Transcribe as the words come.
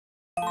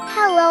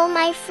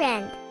my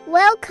friend.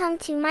 Welcome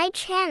to my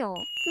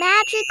channel,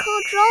 Magical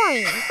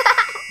Drawing.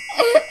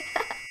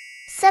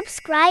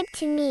 Subscribe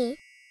to me.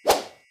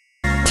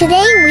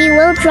 Today we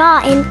will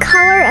draw and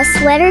color a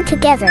sweater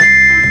together.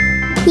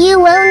 You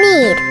will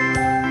need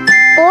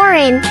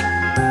orange,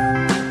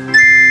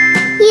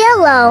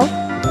 yellow,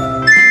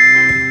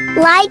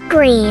 light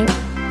green,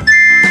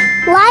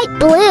 light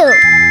blue,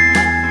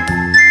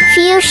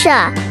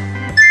 fuchsia,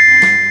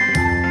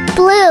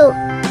 blue,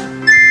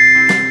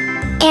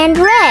 and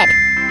red.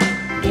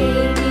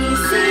 A, B,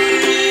 C,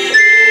 D,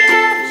 E,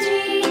 F, G,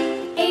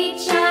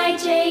 H, I,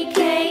 J, K,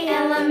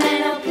 L, M,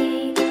 N, O,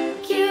 P,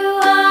 Q,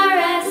 R,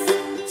 S,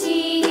 T,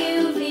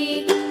 U,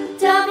 V,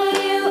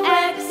 W,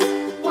 X,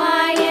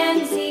 Y,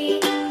 and Z.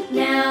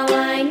 Now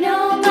I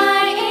know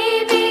my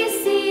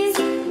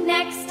ABCs.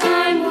 Next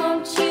time,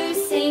 won't you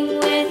sing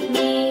with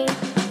me?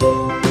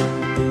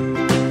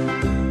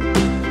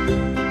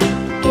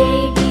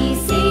 A, B,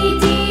 C,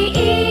 D,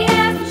 E,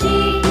 F, G,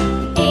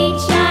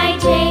 H, I,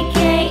 J, K,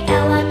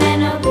 L, M,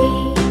 N, O, P,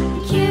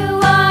 Q,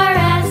 R,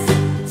 S,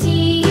 T,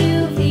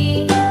 U, V,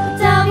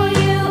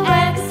 W,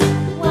 X,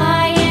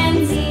 Y, and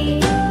Z.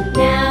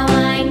 Now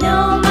I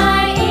know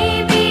my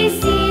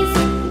ABCs.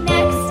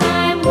 Next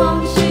time,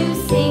 won't you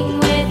sing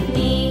with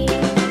me?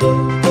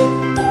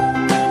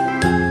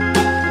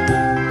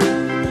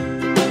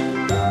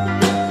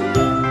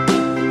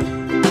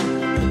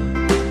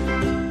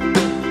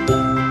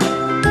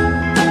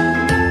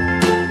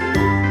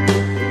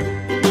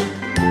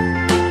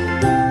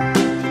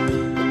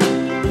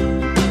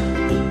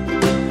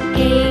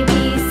 A, B,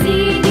 C,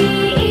 D,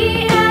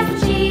 E, F,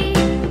 G,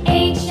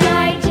 H,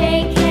 I, J,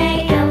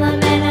 K, L,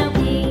 M, N, O, P,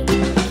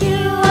 Q,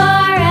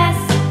 R,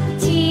 S,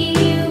 T,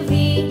 U,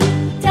 V,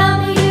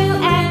 W,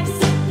 X,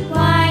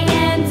 Y,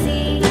 and Z.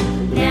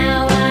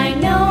 Now I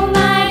know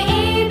my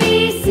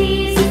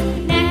ABCs.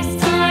 Next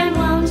time,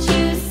 won't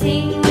you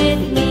sing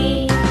with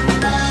me?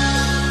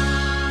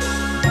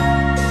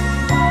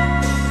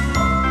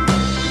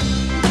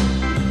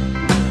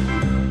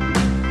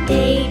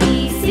 A, B,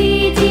 C,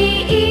 D,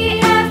 E,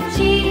 F, G,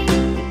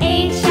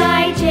 H,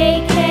 I, J,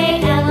 K,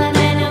 L, M,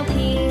 N, O,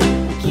 P,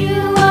 Q,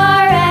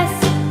 R, S,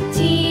 T,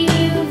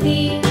 U,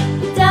 V,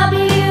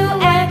 W,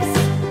 X,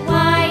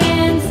 Y,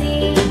 and Z.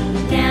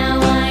 Now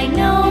I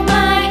know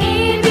my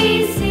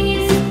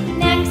ABCs.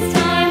 Next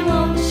time,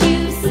 won't you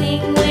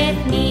sing with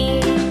me?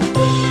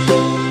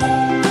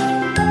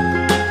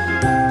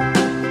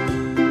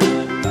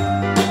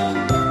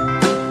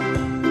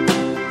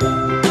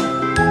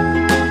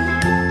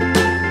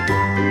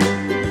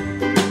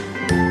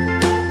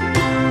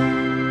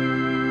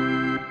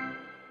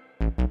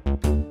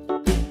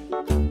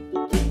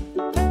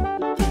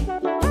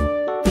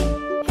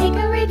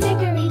 Hickory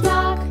dickory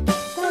dock,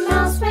 the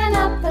mouse ran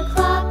up the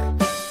clock.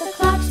 The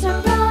clock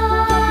struck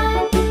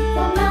one,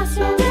 the mouse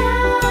ran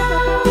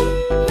down.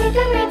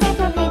 Hickory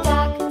dickory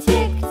dock,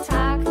 tick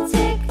tock,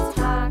 tick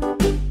tock.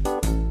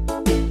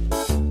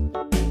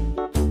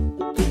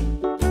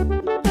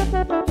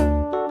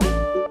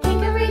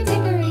 Hickory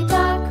dickory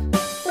dock,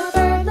 the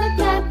bird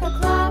looked at the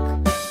clock.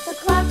 The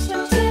clock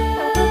struck two,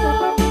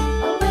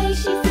 away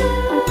she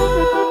flew.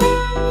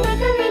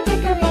 Hickory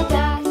dickory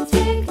dock,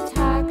 tick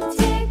tock,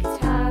 tick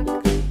tock.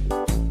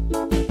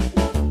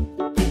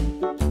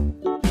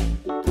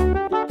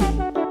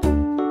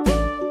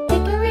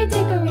 Hickory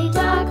dickory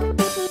dock,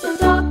 the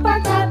dog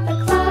barked at the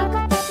clock.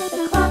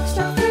 The clock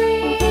struck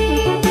three,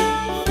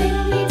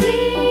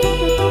 fiddly-dee.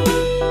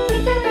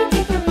 Hickory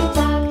dickory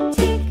dock,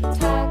 tick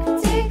tock,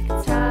 tick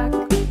tock.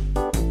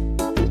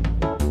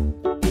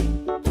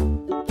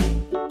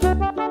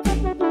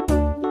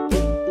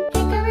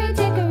 Hickory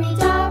dickory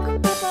dock,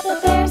 the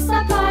bear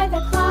sat by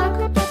the clock.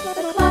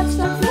 The clock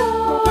struck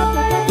four,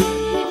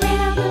 he ran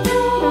out the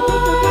door.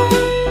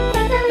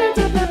 Hickory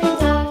dickory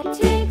dock,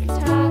 tick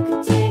tock,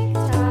 tick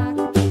tock.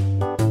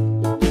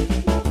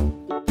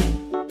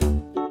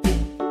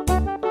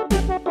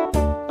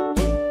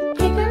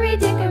 Hickory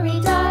dickory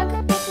dock,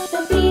 the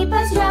bee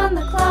buzzed round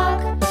the clock.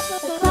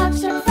 The clock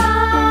struck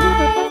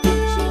five,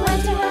 she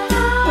went to her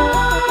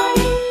hive.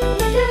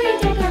 Hickory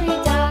dickory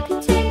dock,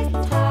 tick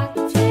tock,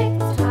 tick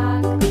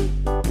tock.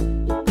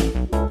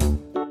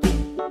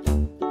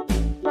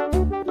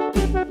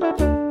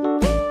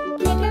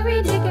 Hickory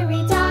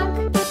dickory dock,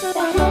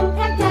 the hen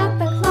pecked at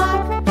the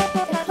clock.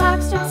 The clock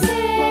struck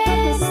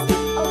six,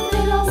 oh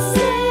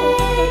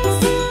fiddlesticks.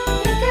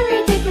 Hickory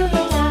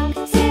dickory dock,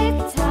 tick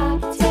tock,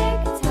 tick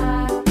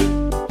tock.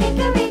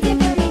 Hickory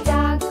dickory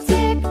dock,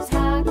 tick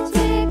tock,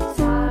 tick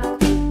tock.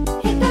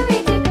 Hickory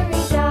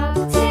dickory dock,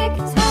 tick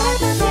tock,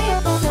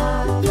 tick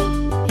tock.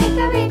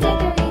 Hickory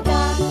dickory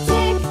dock,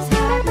 tick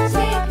tock,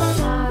 tick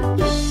tock.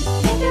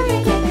 Hickory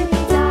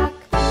dickory dock.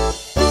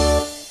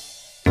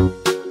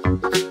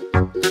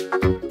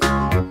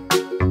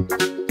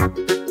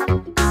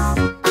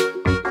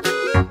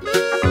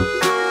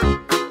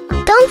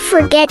 Don't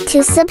forget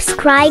to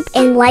subscribe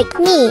and like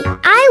me.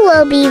 I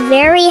will be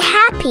very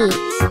happy.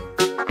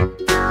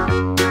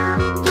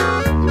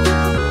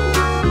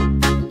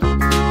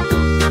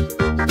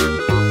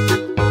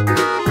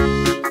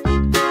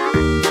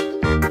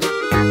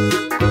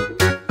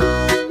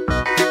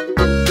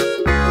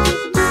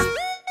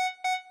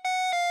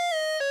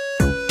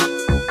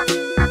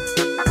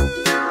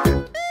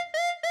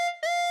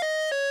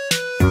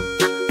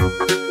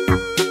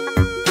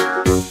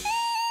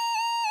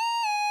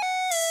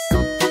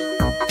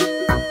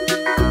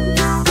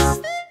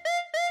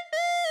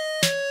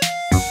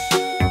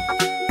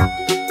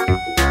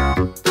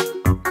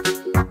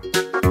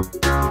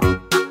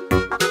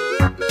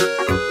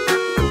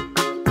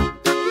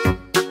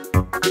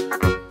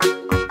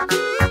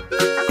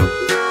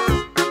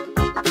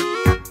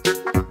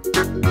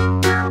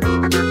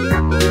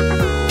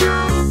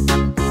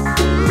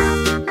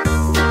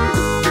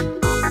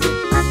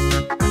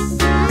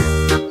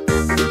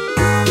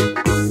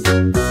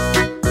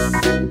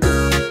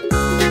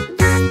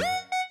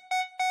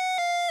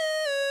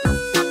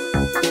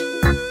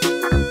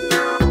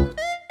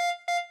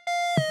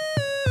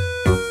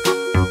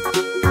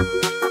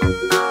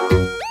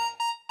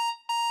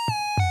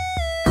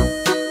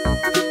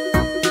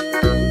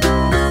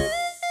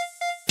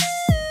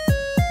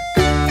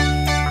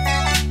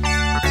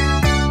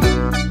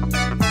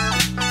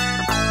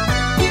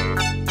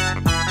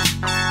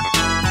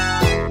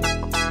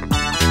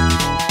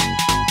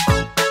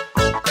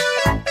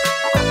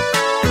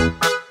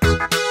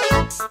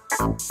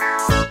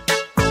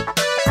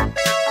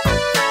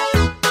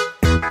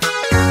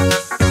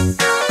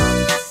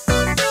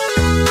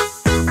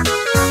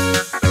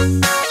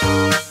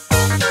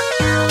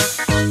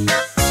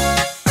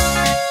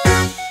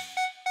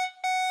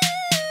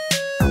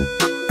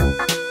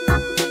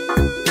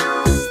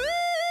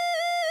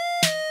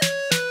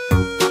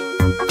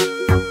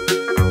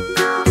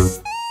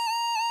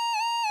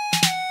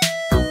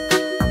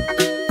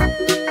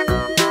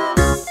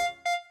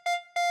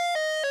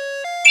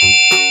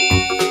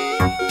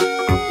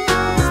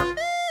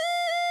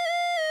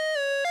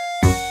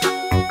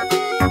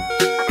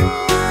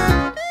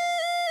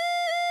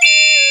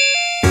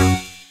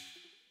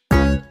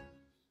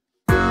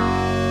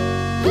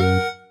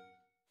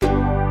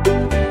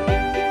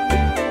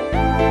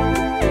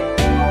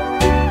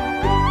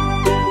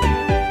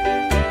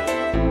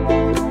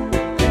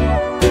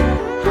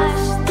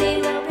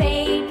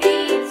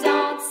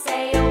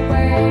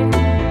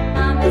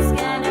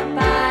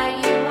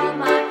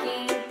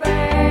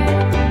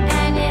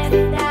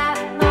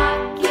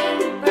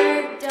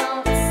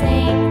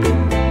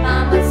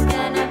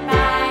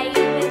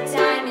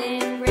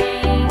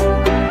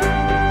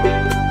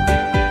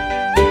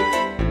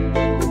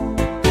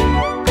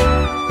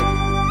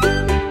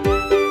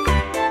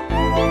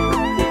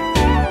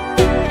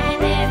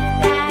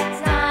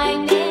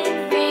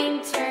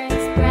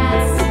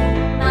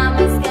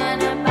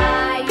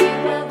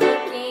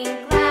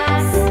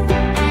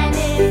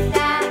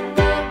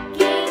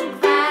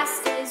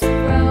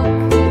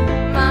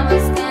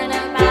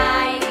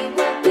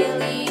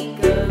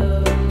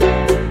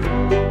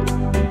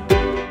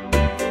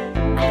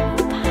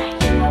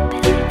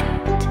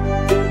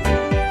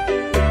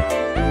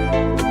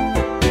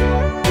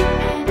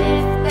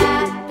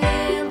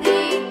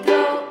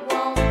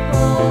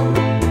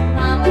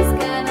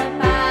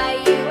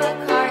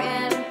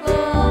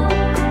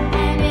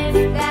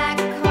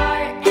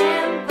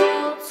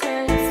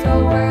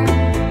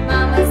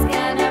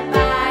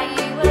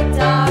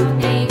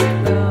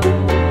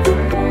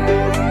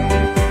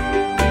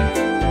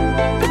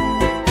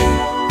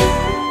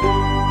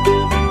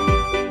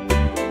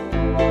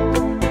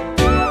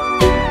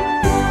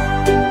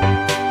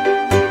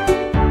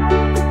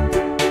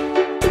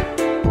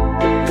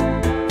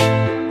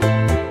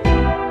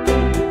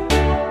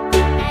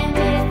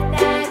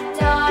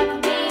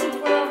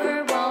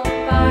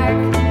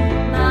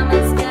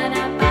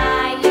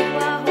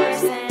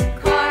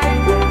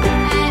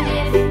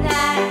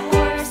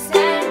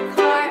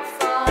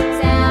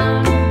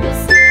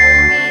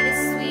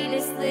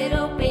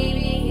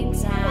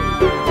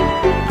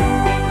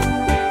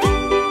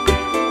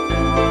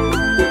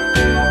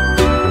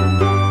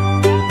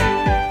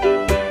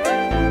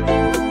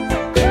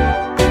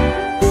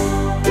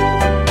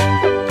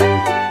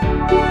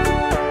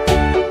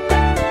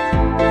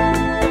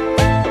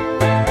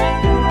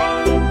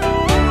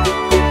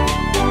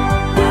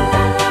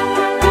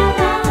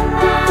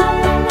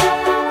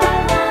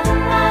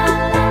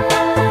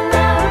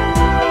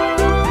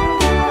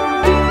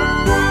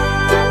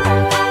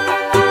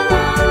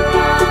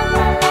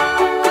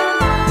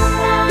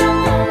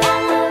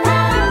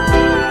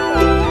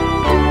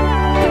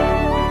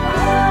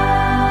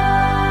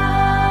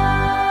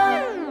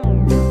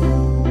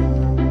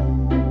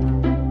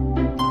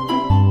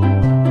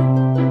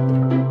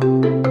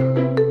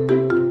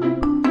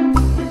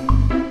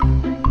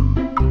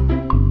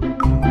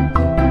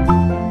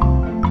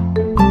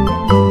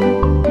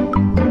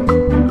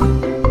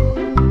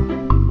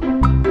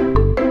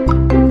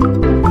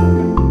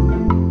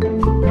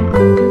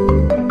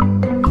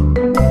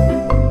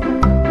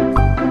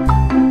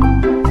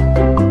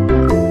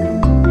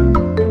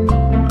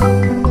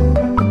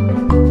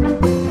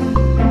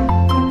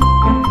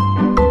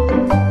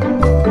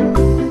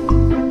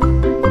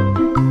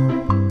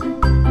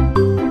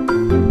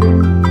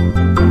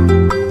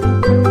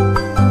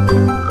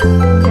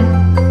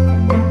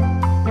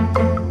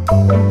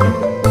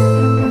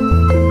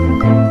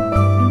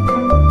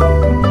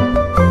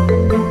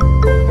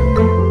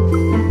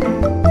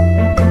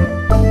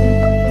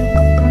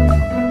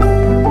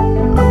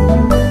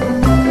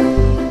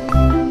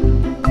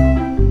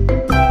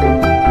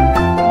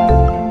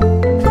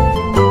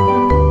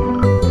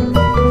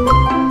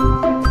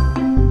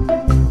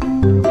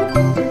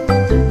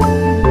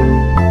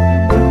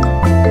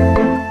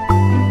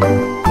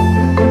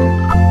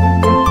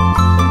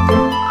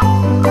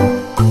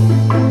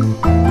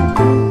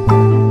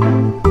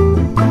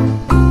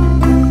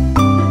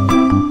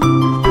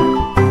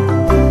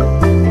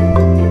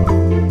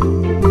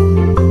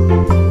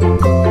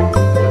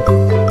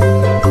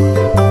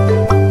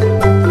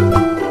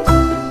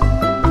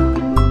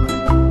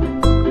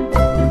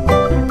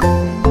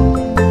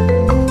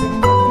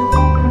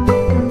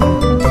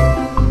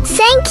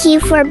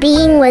 for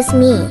being with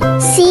me.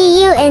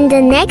 See you in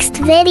the next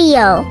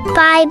video.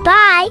 Bye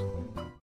bye.